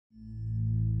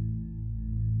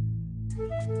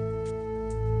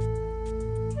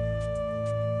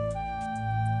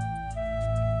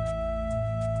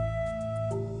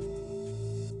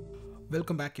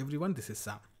Welcome back everyone, this is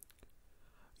Sam.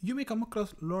 You may come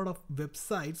across a lot of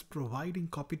websites providing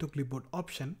copy to clipboard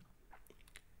option.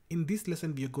 In this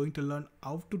lesson we are going to learn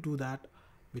how to do that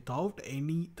without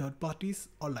any third parties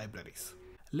or libraries.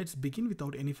 Let's begin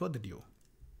without any further ado.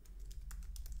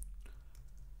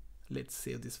 Let's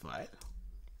save this file.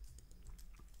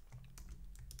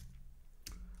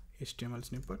 HTML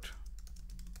snippet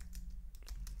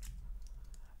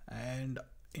and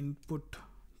input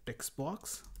text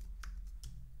box.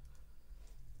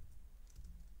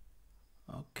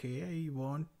 Okay, I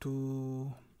want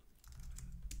to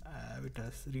have it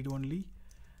as read only,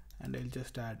 and I'll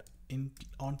just add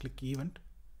on click event.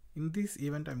 In this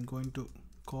event I'm going to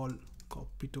call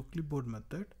copy to clipboard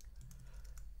method,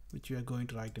 which we are going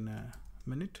to write in a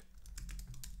minute,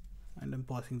 and I'm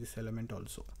passing this element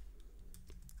also.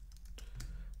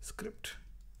 Script.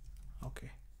 Okay,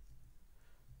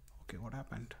 what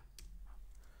happened?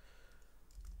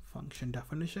 Function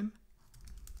definition,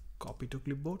 copy to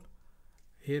clipboard.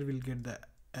 Here we'll get the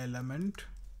element.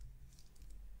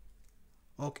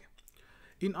 Okay,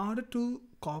 in order to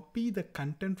copy the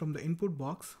content from the input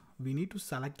box, we need to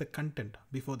select the content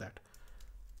before that.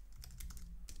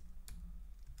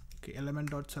 Okay,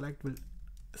 element.select will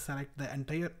select the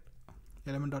entire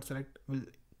element.select will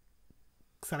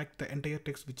select the entire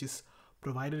text which is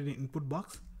provided in input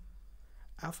box.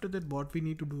 After that, what we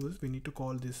need to do is we need to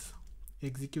call this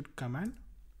execute command.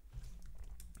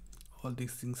 All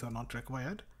these things are not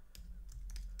required.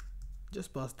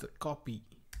 Just pass the copy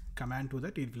command to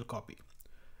that, it will copy.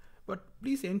 But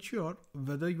please ensure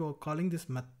whether you are calling this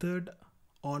method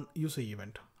on user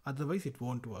event, otherwise it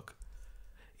won't work.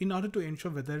 In order to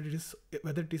ensure whether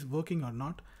it is working or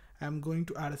not, I am going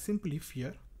to add a simple if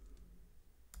here.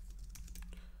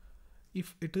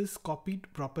 If it is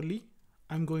copied properly,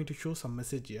 I'm going to show some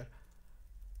message here.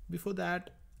 Before that,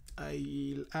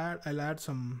 I'll add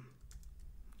some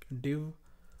div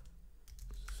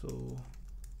so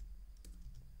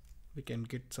we can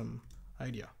get some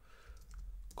idea.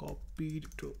 Copied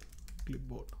to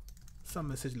clipboard, some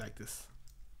message like this.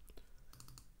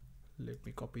 Let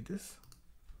me copy this.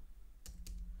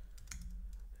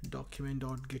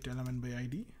 Document.get element by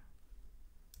id.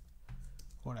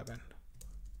 What happened?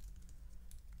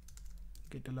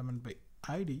 Get element by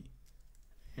id,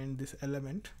 and this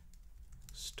element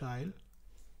style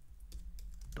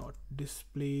dot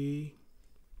display.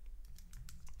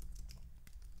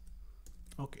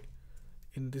 Okay,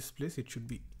 in this place it should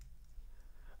be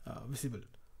visible.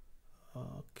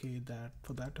 Okay,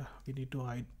 for that we need to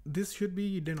hide. This should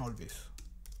be hidden always.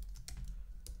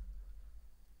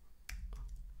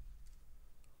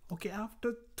 Okay,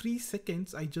 after 3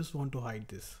 seconds I just want to hide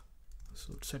this,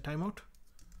 so set timeout.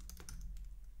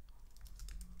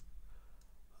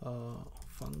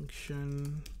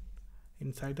 Function,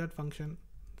 inside that function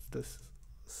this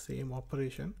same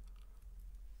operation.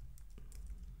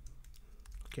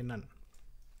 Okay, none.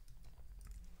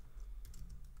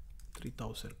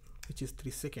 3000, which is 3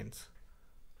 seconds.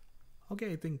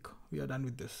 Okay, I think we are done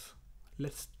with this.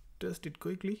 Let's test it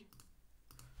quickly.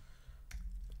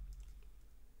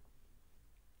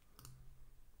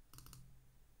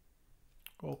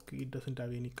 Okay, it doesn't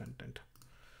have any content.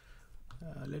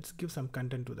 Let's give some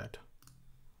content to that.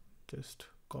 Just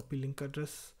copy link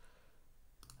address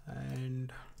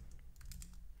and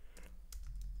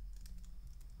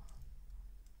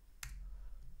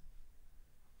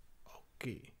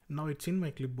okay, now it's in my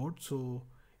clipboard, so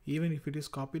even if it is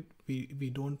copied,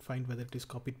 we don't find whether it is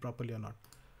copied properly or not.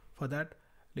 For that,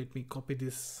 let me copy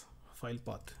this file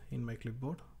path in my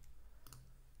clipboard.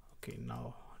 Okay,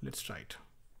 now let's try it.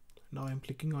 Now I'm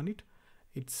clicking on it,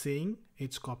 it's saying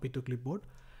it's copied to clipboard.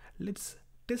 Let's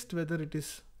test whether it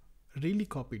is really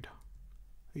copied.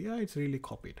 Yeah, it's really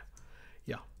copied.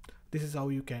 Yeah, this is how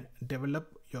you can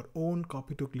develop your own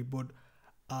copy to clipboard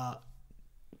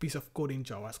piece of code in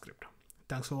JavaScript.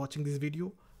 Thanks for watching this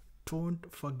video.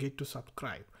 Don't forget to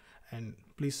subscribe, and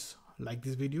please like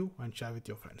this video and share with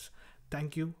your friends.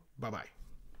 Thank you. Bye bye.